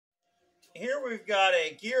Here we've got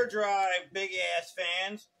a gear drive big ass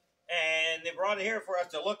fans, and they brought it here for us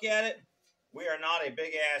to look at it. We are not a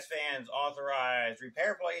big ass fans authorized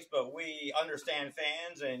repair place, but we understand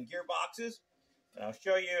fans and gearboxes. And I'll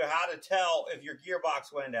show you how to tell if your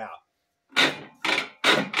gearbox went out.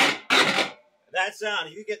 That sound,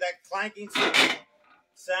 if you get that clanking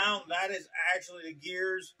sound, that is actually the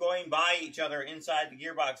gears going by each other inside the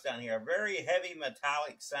gearbox down here. A very heavy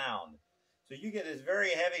metallic sound. So you get this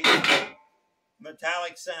very heavy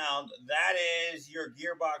metallic sound. That is your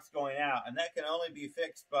gearbox going out, and that can only be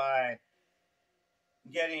fixed by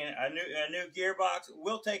getting a new gearbox.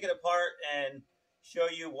 We'll take it apart and show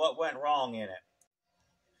you what went wrong in it.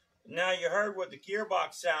 Now you heard what the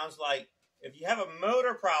gearbox sounds like. If you have a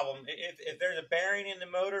motor problem, if there's a bearing in the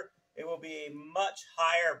motor, it will be a much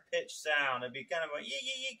higher pitch sound. It'll be kind of a yeek,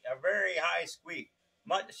 yeek, yeek, a very high squeak,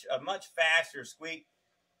 a much faster squeak.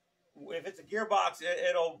 If it's a gearbox,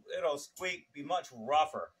 it'll squeak, be much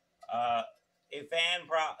rougher. A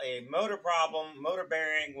motor problem, motor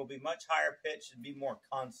bearing will be much higher pitched and be more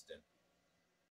constant.